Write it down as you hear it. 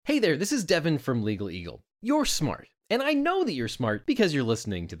Hey there, this is Devin from Legal Eagle. You're smart, and I know that you're smart because you're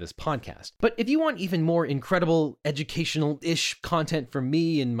listening to this podcast. But if you want even more incredible, educational-ish content from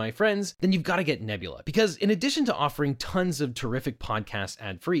me and my friends, then you've got to get Nebula. Because in addition to offering tons of terrific podcasts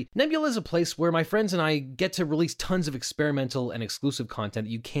ad-free, Nebula is a place where my friends and I get to release tons of experimental and exclusive content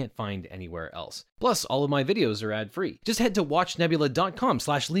that you can't find anywhere else. Plus, all of my videos are ad-free. Just head to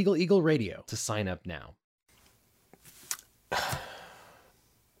watchnebula.com/legaleagleradio to sign up now.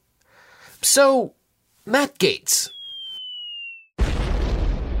 So, Matt Gaetz.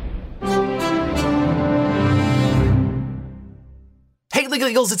 Hey, Legal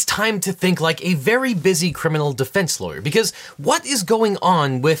Eagles, it's time to think like a very busy criminal defense lawyer, because what is going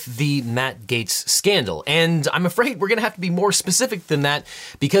on with the Matt Gaetz scandal? And I'm afraid we're going to have to be more specific than that,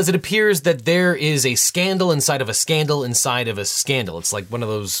 because it appears that there is a scandal inside of a scandal inside of a scandal. It's like one of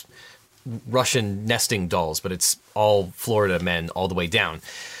those Russian nesting dolls, but it's all Florida men all the way down.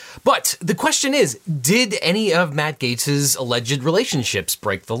 But the question is, did any of Matt Gaetz's alleged relationships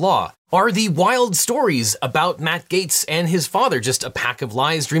break the law? Are the wild stories about Matt Gaetz and his father just a pack of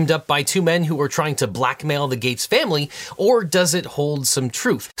lies dreamed up by two men who were trying to blackmail the Gaetz family, or does it hold some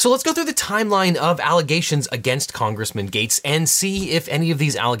truth? So let's go through the timeline of allegations against Congressman Gaetz and see if any of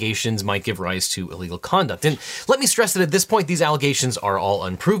these allegations might give rise to illegal conduct. And let me stress that at this point, these allegations are all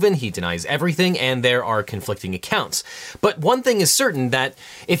unproven. He denies everything, and there are conflicting accounts. But one thing is certain, that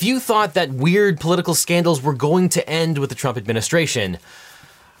if you thought that weird political scandals were going to end with the Trump administration,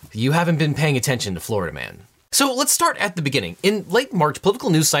 you haven't been paying attention to Florida Man. So let's start at the beginning. In late March, political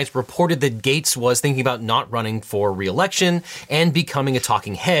news sites reported that Gaetz was thinking about not running for re-election and becoming a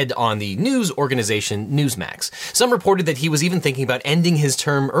talking head on the news organization Newsmax. Some reported that he was even thinking about ending his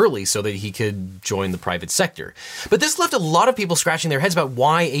term early so that he could join the private sector. But this left a lot of people scratching their heads about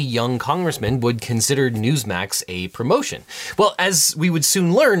why a young congressman would consider Newsmax a promotion. Well, as we would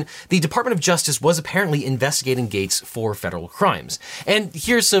soon learn, the Department of Justice was apparently investigating Gaetz for federal crimes. And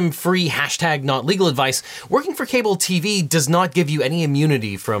here's some free #NotLegal advice. Working for cable TV does not give you any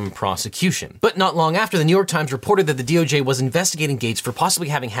immunity from prosecution. But not long after, the New York Times reported that the DOJ was investigating Gaetz for possibly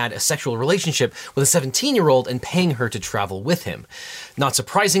having had a sexual relationship with a 17-year-old and paying her to travel with him. Not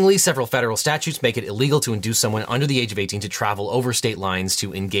surprisingly, several federal statutes make it illegal to induce someone under the age of 18 to travel over state lines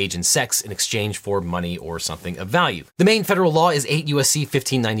to engage in sex in exchange for money or something of value. The main federal law is 8 U.S.C.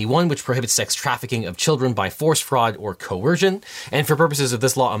 1591, which prohibits sex trafficking of children by force, fraud, or coercion. And for purposes of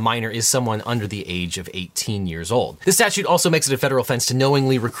this law, a minor is someone under the age of 18 years old. This statute also makes it a federal offense to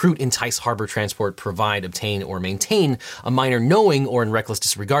knowingly recruit, entice, harbor, transport, provide, obtain, or maintain a minor knowing or in reckless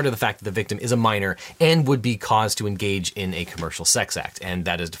disregard of the fact that the victim is a minor and would be caused to engage in a commercial sex act. And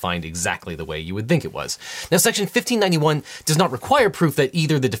that is defined exactly the way you would think it was. Now, Section 1591 does not require proof that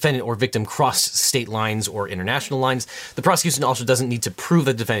either the defendant or victim crossed state lines or international lines. The prosecution also doesn't need to prove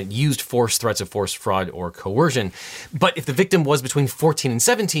that the defendant used force, threats of force, fraud, or coercion. But if the victim was between 14 and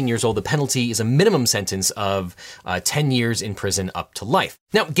 17 years old, the penalty is a minimum sentence of 10 years in prison up to life.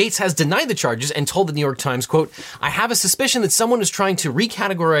 Now, Gaetz has denied the charges and told the New York Times, quote, "I have a suspicion that someone is trying to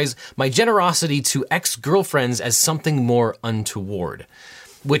recategorize my generosity to ex-girlfriends as something more untoward,"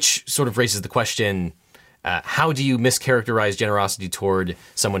 which sort of raises the question, how do you mischaracterize generosity toward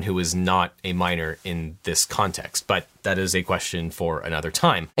someone who is not a minor in this context? But that is a question for another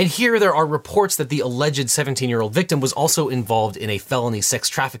time. And here there are reports that the alleged 17-year-old victim was also involved in a felony sex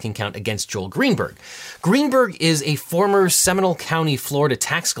trafficking count against Joel Greenberg. Greenberg is a former Seminole County, Florida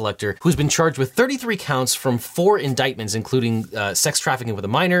tax collector who's been charged with 33 counts from 4 indictments, including sex trafficking with a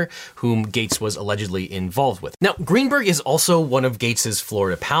minor, whom Gaetz was allegedly involved with. Now, Greenberg is also one of Gaetz's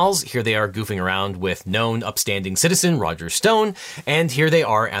Florida pals. Here they are goofing around with known upstanding citizen Roger Stone, and here they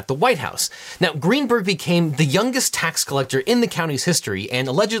are at the White House. Now, Greenberg became the youngest tax collector in the county's history and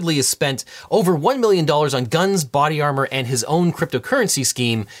allegedly has spent over $1 million on guns, body armor, and his own cryptocurrency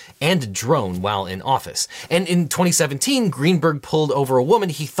scheme and a drone while in office. And in 2017, Greenberg pulled over a woman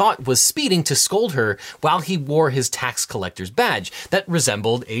he thought was speeding to scold her while he wore his tax collector's badge that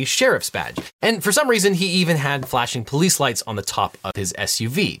resembled a sheriff's badge. And for some reason, he even had flashing police lights on the top of his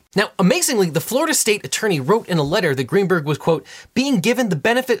SUV. Now, amazingly, the Florida state attorney wrote in a letter that Greenberg was, quote, "being given the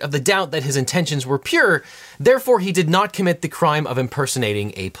benefit of the doubt that his intentions were pure, therefore he did not commit the crime of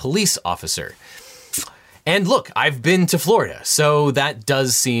impersonating a police officer." And look, I've been to Florida, so that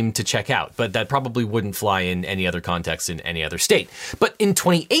does seem to check out, but that probably wouldn't fly in any other context in any other state. But in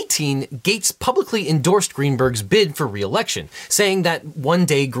 2018, Gaetz publicly endorsed Greenberg's bid for re-election, saying that one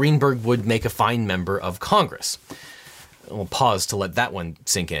day Greenberg would make a fine member of Congress. We'll pause to let that one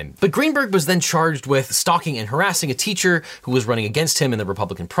sink in. But Greenberg was then charged with stalking and harassing a teacher who was running against him in the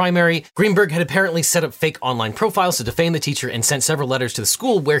Republican primary. Greenberg had apparently set up fake online profiles to defame the teacher and sent several letters to the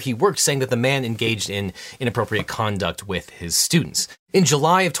school where he worked saying that the man engaged in inappropriate conduct with his students. In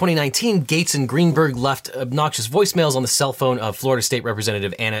July of 2019, Gaetz and Greenberg left obnoxious voicemails on the cell phone of Florida State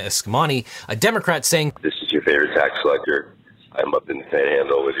Representative Anna Eskamani, a Democrat, saying, "This is your favorite tax collector. I'm up in the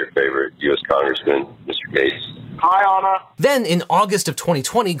Panhandle with your favorite U.S. Congressman, Mr. Gaetz. Hi, Anna." Then, in August of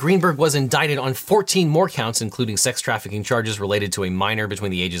 2020, Greenberg was indicted on 14 more counts, including sex trafficking charges related to a minor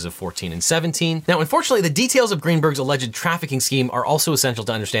between the ages of 14 and 17. Now, unfortunately, the details of Greenberg's alleged trafficking scheme are also essential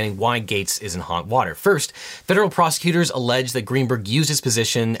to understanding why Gaetz is in hot water. First, federal prosecutors allege that Greenberg used his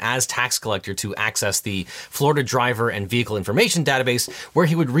position as tax collector to access the Florida Driver and Vehicle Information Database, where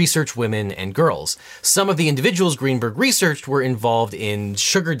he would research women and girls. Some of the individuals Greenberg researched were involved in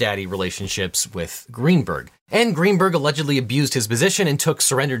sugar daddy relationships with Greenberg. And Greenberg allegedly abused his position and took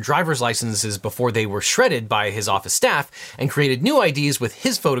surrendered driver's licenses before they were shredded by his office staff and created new IDs with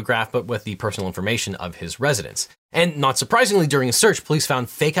his photograph but with the personal information of his residents. And not surprisingly, during a search, police found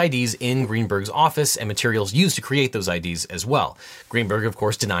fake IDs in Greenberg's office and materials used to create those IDs as well. Greenberg, of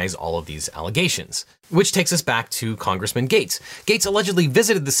course, denies all of these allegations. Which takes us back to Congressman Gaetz. Gaetz allegedly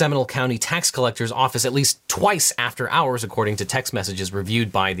visited the Seminole County tax collector's office at least twice after hours, according to text messages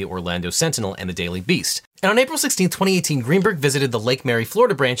reviewed by the Orlando Sentinel and the Daily Beast. And on April 16, 2018, Greenberg visited the Lake Mary,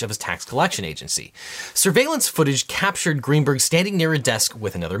 Florida branch of his tax collection agency. Surveillance footage captured Greenberg standing near a desk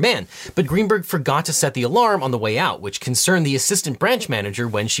with another man, but Greenberg forgot to set the alarm on the way out, which concerned the assistant branch manager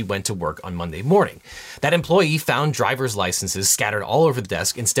when she went to work on Monday morning. That employee found driver's licenses scattered all over the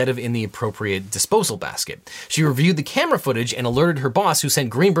desk instead of in the appropriate disposal basket. She reviewed the camera footage and alerted her boss, who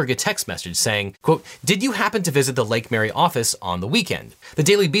sent Greenberg a text message saying, quote, "Did you happen to visit the Lake Mary office on the weekend?" The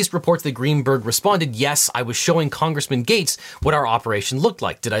Daily Beast reports that Greenberg responded, "Yes, I was showing Congressman Gaetz what our operation looked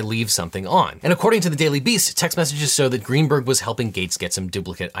like. Did I leave something on?" And according to the Daily Beast, text messages show that Greenberg was helping Gaetz get some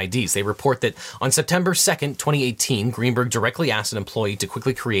duplicate IDs. They report that on September 2nd, 2018, Greenberg directly asked an employee to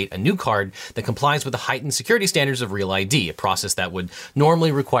quickly create a new card that complies with the heightened security standards of Real ID, a process that would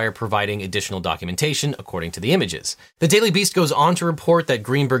normally require providing additional documentation, according to the images. The Daily Beast goes on to report that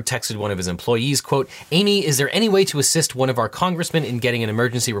Greenberg texted one of his employees, quote, "Amy, is there any way to assist one of our congressmen in getting an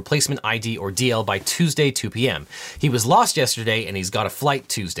emergency replacement ID or DL by Tuesday, 2 p.m. He was lost yesterday and he's got a flight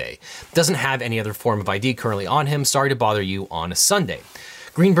Tuesday. Doesn't have any other form of ID currently on him. Sorry to bother you on a Sunday."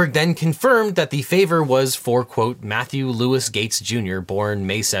 Greenberg then confirmed that the favor was for, quote, "Matthew Lewis Gaetz Jr., born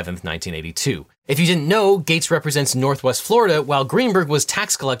May 7th, 1982. If you didn't know, Gaetz represents Northwest Florida, while Greenberg was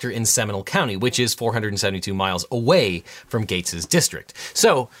tax collector in Seminole County, which is 472 miles away from Gaetz's district.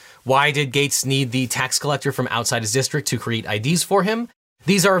 So, why did Gaetz need the tax collector from outside his district to create IDs for him?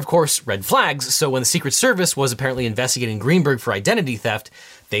 These are, of course, red flags, so when the Secret Service was apparently investigating Greenberg for identity theft,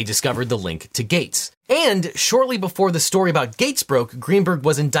 they discovered the link to Gaetz. And shortly before the story about Gaetz broke, Greenberg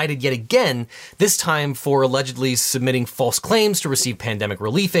was indicted yet again, this time for allegedly submitting false claims to receive pandemic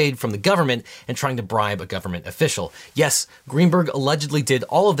relief aid from the government and trying to bribe a government official. Yes, Greenberg allegedly did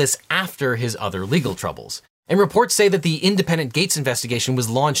all of this after his other legal troubles. And reports say that the independent Gaetz investigation was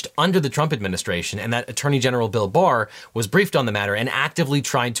launched under the Trump administration and that Attorney General Bill Barr was briefed on the matter and actively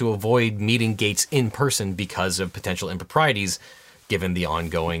tried to avoid meeting Gaetz in person because of potential improprieties given the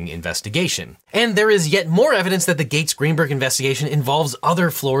ongoing investigation. And there is yet more evidence that the Gaetz-Greenberg investigation involves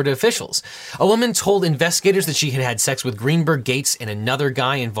other Florida officials. A woman told investigators that she had had sex with Greenberg, Gaetz, and another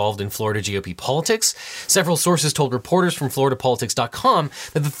guy involved in Florida GOP politics. Several sources told reporters from FloridaPolitics.com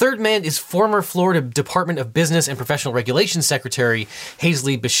that the third man is former Florida Department of Business and Professional Relations Secretary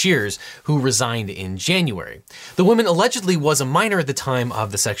Hazley Bashirs, who resigned in January. The woman allegedly was a minor at the time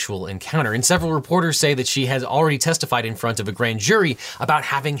of the sexual encounter, and several reporters say that she has already testified in front of a grand jury about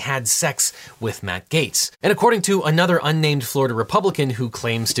having had sex with Matt Gaetz. And according to another unnamed Florida Republican who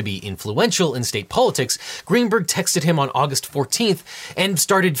claims to be influential in state politics, Greenberg texted him on August 14th and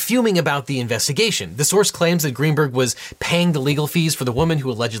started fuming about the investigation. The source claims that Greenberg was paying the legal fees for the woman who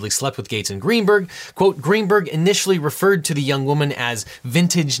allegedly slept with Gaetz and Greenberg. Quote, Greenberg initially referred to the young woman as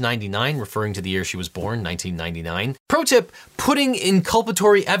Vintage 99, referring to the year she was born, 1999. Pro tip, putting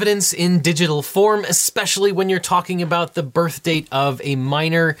inculpatory evidence in digital form, especially when you're talking about the birth date of a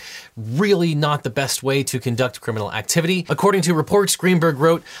minor really not the best way to conduct criminal activity. According to reports, Greenberg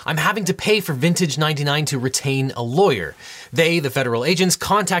wrote, "I'm having to pay for Vintage 99 to retain a lawyer. They, the federal agents,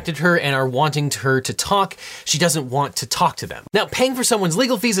 contacted her and are wanting her to talk. She doesn't want to talk to them." Now, paying for someone's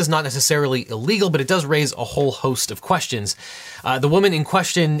legal fees is not necessarily illegal, but it does raise a whole host of questions. The woman in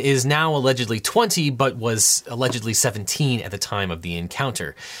question is now allegedly 20, but was allegedly 17 at the time of the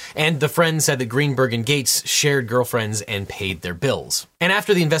encounter. And the friend said that Greenberg and Gaetz shared girlfriends and paid their bills. And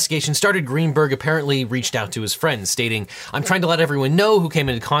after the investigation started, Greenberg apparently reached out to his friends, stating, "I'm trying to let everyone know who came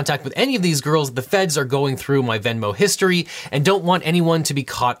into contact with any of these girls. The feds are going through my Venmo history and don't want anyone to be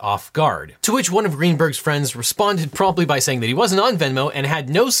caught off guard." To which one of Greenberg's friends responded promptly by saying that he wasn't on Venmo and had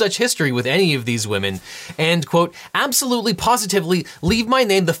no such history with any of these women, and, quote, "absolutely positively leave my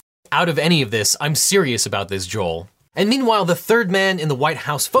name the out of any of this. I'm serious about this, Joel." And meanwhile, the third man in the White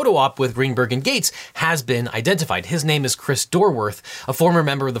House photo op with Greenberg and Gaetz has been identified. His name is Chris Dorworth, a former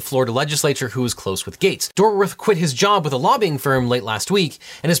member of the Florida legislature who is close with Gaetz. Dorworth quit his job with a lobbying firm late last week,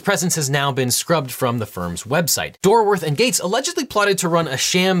 and his presence has now been scrubbed from the firm's website. Dorworth and Gaetz allegedly plotted to run a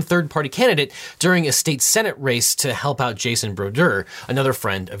sham third-party candidate during a state Senate race to help out Jason Brodeur, another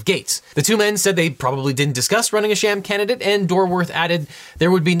friend of Gaetz. The two men said they probably didn't discuss running a sham candidate, and Dorworth added,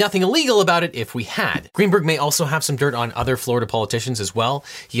 "There would be nothing illegal about it if we had." Greenberg may also have some dirt on other Florida politicians as well.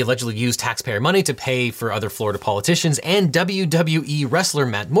 He allegedly used taxpayer money to pay for other Florida politicians and WWE wrestler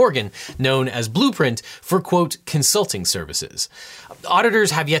Matt Morgan, known as Blueprint, for, quote, "consulting services."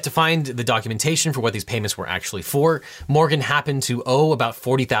 Auditors have yet to find the documentation for what these payments were actually for. Morgan happened to owe about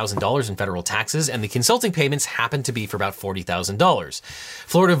 $40,000 in federal taxes, and the consulting payments happened to be for about $40,000.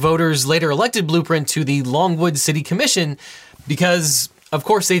 Florida voters later elected Blueprint to the Longwood City Commission because, of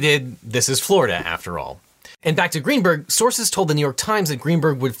course they did, this is Florida after all. And back to Greenberg, sources told the New York Times that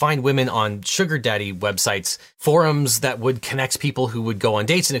Greenberg would find women on sugar daddy websites, forums that would connect people who would go on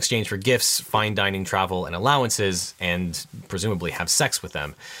dates in exchange for gifts, fine dining, travel, and allowances, and presumably have sex with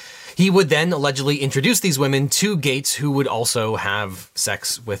them. He would then allegedly introduce these women to Gaetz, who would also have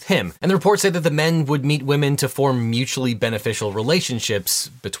sex with him. And the reports say that the men would meet women to form mutually beneficial relationships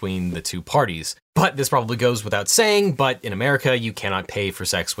between the two parties. But this probably goes without saying, but in America, you cannot pay for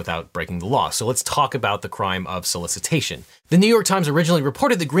sex without breaking the law. So let's talk about the crime of solicitation. The New York Times originally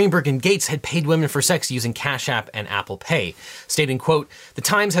reported that Greenberg and Gaetz had paid women for sex using Cash App and Apple Pay, stating, quote, "The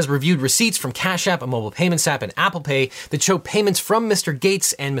Times has reviewed receipts from Cash App, a mobile payments app, and Apple Pay that show payments from Mr.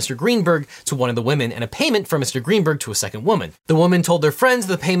 Gaetz and Mr. Greenberg to one of the women and a payment from Mr. Greenberg to a second woman. The woman told their friends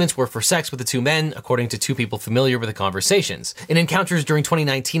the payments were for sex with the two men, according to two people familiar with the conversations. In encounters during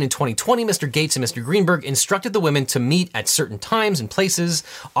 2019 and 2020, Mr. Gaetz and Mr. Greenberg instructed the women to meet at certain times and places,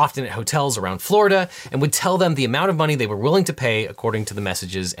 often at hotels around Florida, and would tell them the amount of money they were willing to pay according to the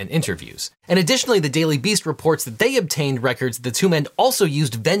messages and interviews." And additionally, the Daily Beast reports that they obtained records that the two men also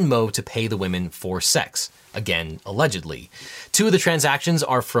used Venmo to pay the women for sex. Again, allegedly. Two of the transactions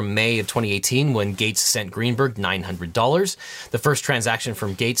are from May of 2018 when Gaetz sent Greenberg $900. The first transaction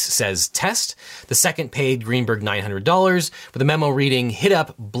from Gaetz says test. The second paid Greenberg $900 with a memo reading hit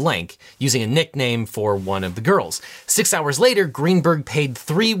up blank using a nickname for one of the girls. 6 hours later, Greenberg paid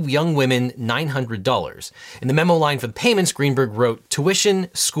three young women $900. In the memo line for the payments, Greenberg wrote tuition,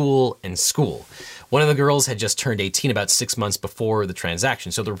 school, and school. One of the girls had just turned 18 about 6 months before the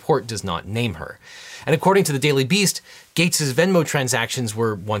transaction, so the report does not name her. And according to the Daily Beast, Gaetz's Venmo transactions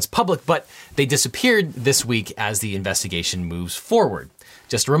were once public, but they disappeared this week as the investigation moves forward.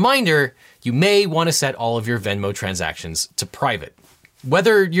 Just a reminder, you may want to set all of your Venmo transactions to private,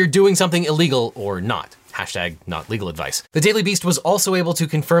 whether you're doing something illegal or not. Hashtag not legal advice. The Daily Beast was also able to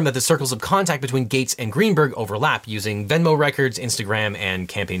confirm that the circles of contact between Gaetz and Greenberg overlap using Venmo records, Instagram, and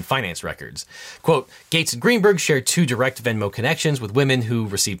campaign finance records. Quote, Gaetz and Greenberg share two direct Venmo connections with women who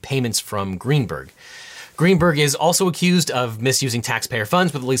receive payments from Greenberg. Greenberg is also accused of misusing taxpayer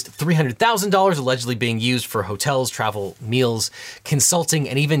funds, with at least $300,000 allegedly being used for hotels, travel, meals, consulting,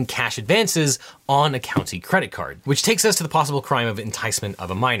 and even cash advances on a county credit card. Which takes us to the possible crime of enticement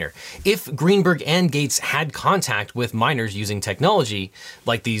of a minor. If Greenberg and Gaetz had contact with minors using technology,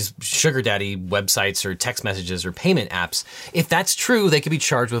 like these sugar daddy websites or text messages or payment apps, if that's true, they could be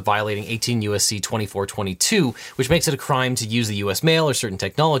charged with violating 18 U.S.C. 2422, which makes it a crime to use the U.S. mail or certain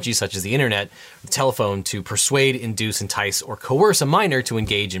technology such as the internet, the telephone, to persuade, induce, entice, or coerce a minor to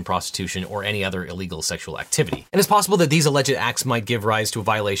engage in prostitution or any other illegal sexual activity. And it's possible that these alleged acts might give rise to a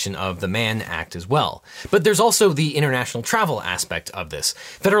violation of the Mann Act as as well. But there's also the international travel aspect of this.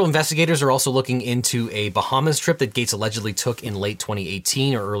 Federal investigators are also looking into a Bahamas trip that Gaetz allegedly took in late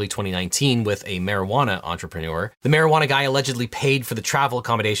 2018 or early 2019 with a marijuana entrepreneur. The marijuana guy allegedly paid for the travel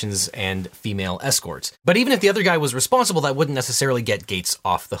accommodations and female escorts. But even if the other guy was responsible, that wouldn't necessarily get Gaetz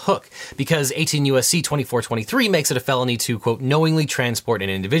off the hook, because 18 U.S.C. 2423 makes it a felony to, quote, knowingly transport an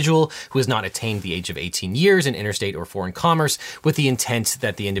individual who has not attained the age of 18 years in interstate or foreign commerce with the intent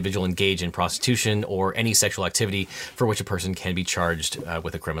that the individual engage in prostitution or any sexual activity for which a person can be charged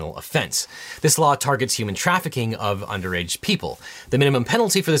with a criminal offense. This law targets human trafficking of underage people. The minimum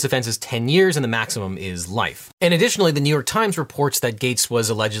penalty for this offense is 10 years and the maximum is life. And additionally, the New York Times reports that Gaetz was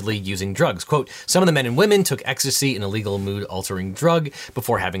allegedly using drugs. Quote, some of the men and women took ecstasy, an illegal mood-altering drug,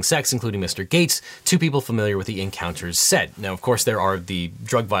 before having sex, including Mr. Gaetz, two people familiar with the encounters said. Now, of course, there are the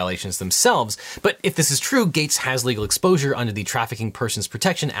drug violations themselves, but if this is true, Gaetz has legal exposure under the Trafficking Persons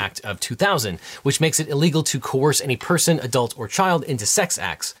Protection Act of 2000, which makes it illegal to coerce any person, adult, or child into sex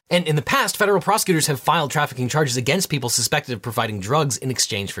acts. And in the past, federal prosecutors have filed trafficking charges against people suspected of providing drugs in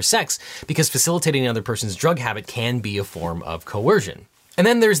exchange for sex, because facilitating another person's drug habit can be a form of coercion. And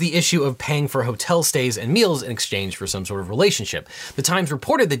then there's the issue of paying for hotel stays and meals in exchange for some sort of relationship. The Times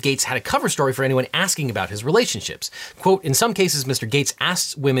reported that Gaetz had a cover story for anyone asking about his relationships. Quote, in some cases, Mr. Gaetz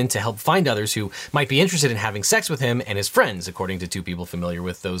asks women to help find others who might be interested in having sex with him and his friends, according to two people familiar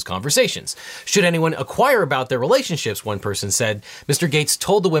with those conversations. Should anyone inquire about their relationships, one person said, Mr. Gaetz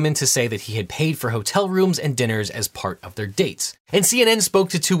told the women to say that he had paid for hotel rooms and dinners as part of their dates. And CNN spoke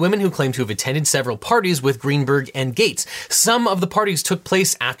to two women who claimed to have attended several parties with Greenberg and Gaetz. Some of the parties took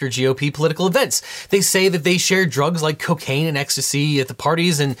place after GOP political events. They say that they shared drugs like cocaine and ecstasy at the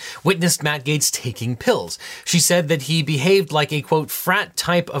parties and witnessed Matt Gaetz taking pills. She said that he behaved like a, quote, frat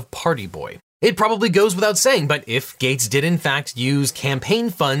type of party boy. It probably goes without saying, but if Gaetz did in fact use campaign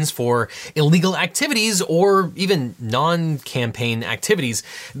funds for illegal activities or even non-campaign activities,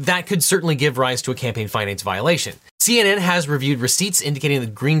 that could certainly give rise to a campaign finance violation. CNN has reviewed receipts indicating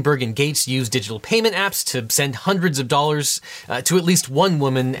that Greenberg and Gaetz used digital payment apps to send hundreds of dollars to at least one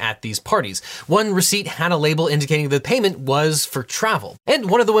woman at these parties. One receipt had a label indicating the payment was for travel. And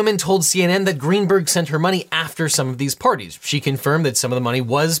one of the women told CNN that Greenberg sent her money after some of these parties. She confirmed that some of the money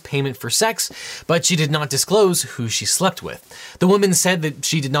was payment for sex, but she did not disclose who she slept with. The woman said that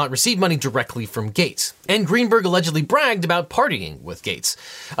she did not receive money directly from Gaetz. And Greenberg allegedly bragged about partying with Gaetz.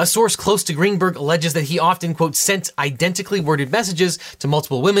 A source close to Greenberg alleges that he often, quote, sent identically worded messages to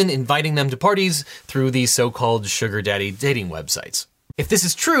multiple women inviting them to parties through these so-called sugar daddy dating websites. If this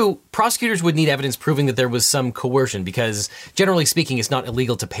is true, prosecutors would need evidence proving that there was some coercion because, generally speaking, it's not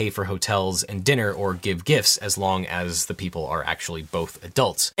illegal to pay for hotels and dinner or give gifts as long as the people are actually both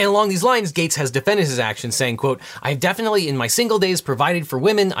adults. And along these lines, Gaetz has defended his actions saying, quote, I've definitely in my single days provided for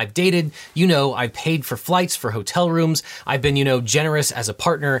women I've dated, I've paid for flights for hotel rooms, I've been, generous as a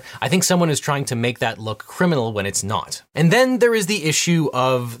partner. I think someone is trying to make that look criminal when it's not. And then there is the issue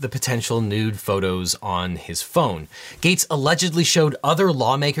of the potential nude photos on his phone. Gaetz allegedly showed other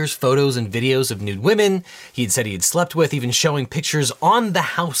lawmakers photos and videos of nude women he had said he had slept with, even showing pictures on the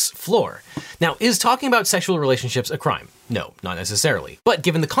House floor. Now, is talking about sexual relationships a crime? No, not necessarily. But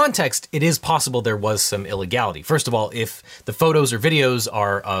given the context, it is possible there was some illegality. First of all, if the photos or videos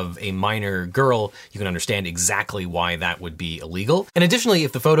are of a minor girl, you can understand exactly why that would be illegal. And additionally,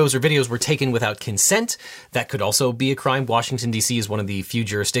 if the photos or videos were taken without consent, that could also be a crime. Washington, D.C. is one of the few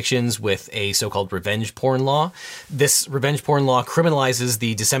jurisdictions with a so-called revenge porn law. This revenge porn law criminalizes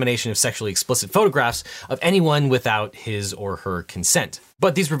the dissemination of sexually explicit photographs of anyone without his or her consent.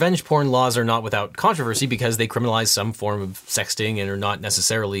 But these revenge porn laws are not without controversy because they criminalize some form of sexting and are not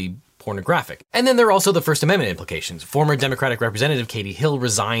necessarily pornographic. And then there are also the First Amendment implications. Former Democratic Representative Katie Hill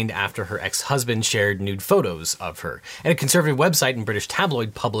resigned after her ex-husband shared nude photos of her, and a conservative website and British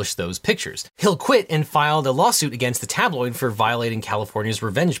tabloid published those pictures. Hill quit and filed a lawsuit against the tabloid for violating California's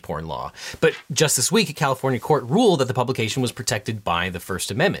revenge porn law. But just this week, a California court ruled that the publication was protected by the First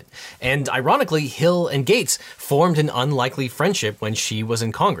Amendment. And ironically, Hill and Gaetz formed an unlikely friendship when she was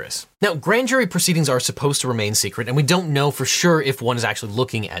in Congress. Now, grand jury proceedings are supposed to remain secret, and we don't know for sure if one is actually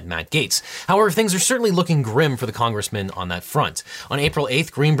looking at Matt Gaetz. However, things are certainly looking grim for the congressman on that front. On April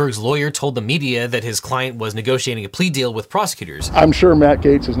 8th, Greenberg's lawyer told the media that his client was negotiating a plea deal with prosecutors. I'm sure Matt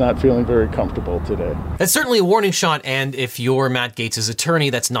Gaetz is not feeling very comfortable today. That's certainly a warning shot, and if you're Matt Gaetz's attorney,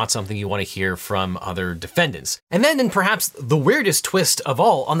 that's not something you want to hear from other defendants. And then, in perhaps the weirdest twist of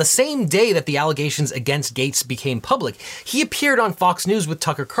all, on the same day that the allegations against Gaetz became public, he appeared on Fox News with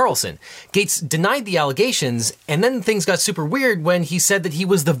Tucker Carlson. Carlson. Gaetz denied the allegations, and then things got super weird when he said that he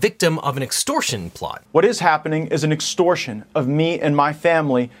was the victim of an extortion plot. What is happening is an extortion of me and my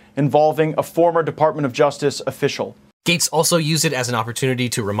family involving a former Department of Justice official. Gaetz also used it as an opportunity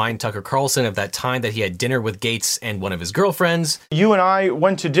to remind Tucker Carlson of that time that he had dinner with Gaetz and one of his girlfriends. You and I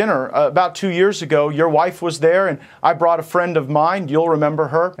went to dinner about 2 years ago. Your wife was there, and I brought a friend of mine. You'll remember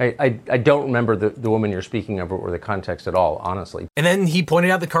her. I don't remember the woman you're speaking of or the context at all, honestly. And then he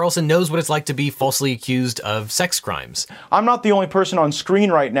pointed out that Carlson knows what it's like to be falsely accused of sex crimes. I'm not the only person on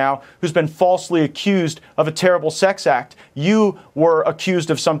screen right now who's been falsely accused of a terrible sex act. You were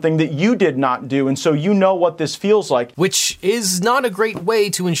accused of something that you did not do, and so you know what this feels like. Which is not a great way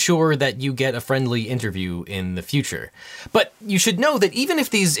to ensure that you get a friendly interview in the future. But you should know that even if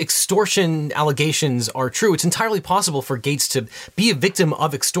these extortion allegations are true, it's entirely possible for Gaetz to be a victim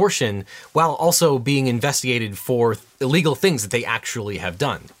of extortion while also being investigated for illegal things that they actually have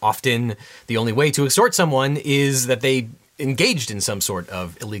done. Often, the only way to extort someone is that they engaged in some sort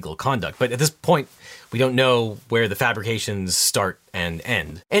of illegal conduct. But at this point, we don't know where the fabrications start and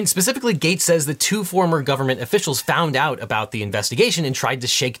end. And specifically, Gaetz says that 2 former government officials found out about the investigation and tried to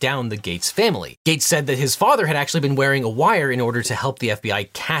shake down the Gaetz family. Gaetz said that his father had actually been wearing a wire in order to help the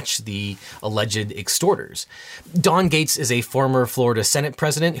FBI catch the alleged extorters. Don Gaetz is a former Florida Senate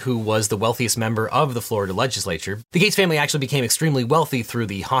president who was the wealthiest member of the Florida legislature. The Gaetz family actually became extremely wealthy through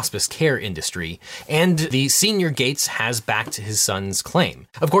the hospice care industry, and the senior Gaetz has backed his son's claim.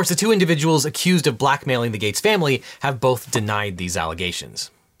 Of course, the 2 individuals accused of blackmailing the Gaetz family have both denied these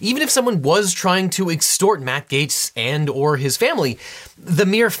allegations. Even if someone was trying to extort Matt Gaetz and or his family, the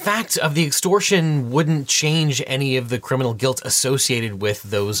mere fact of the extortion wouldn't change any of the criminal guilt associated with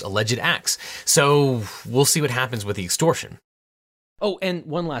those alleged acts. So we'll see what happens with the extortion. Oh, and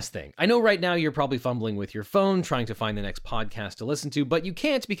one last thing. I know right now you're probably fumbling with your phone trying to find the next podcast to listen to, but you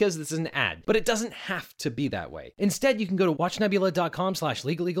can't because this is an ad. But it doesn't have to be that way. Instead, you can go to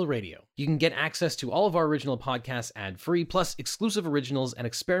watchnebula.com/legaleagleradio. You can get access to all of our original podcasts ad-free, plus exclusive originals and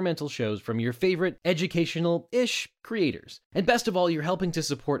experimental shows from your favorite educational-ish creators. And best of all, you're helping to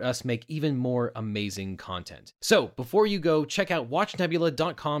support us make even more amazing content. So before you go, check out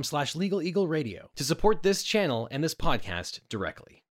watchnebula.com/legaleagleradio to support this channel and this podcast directly.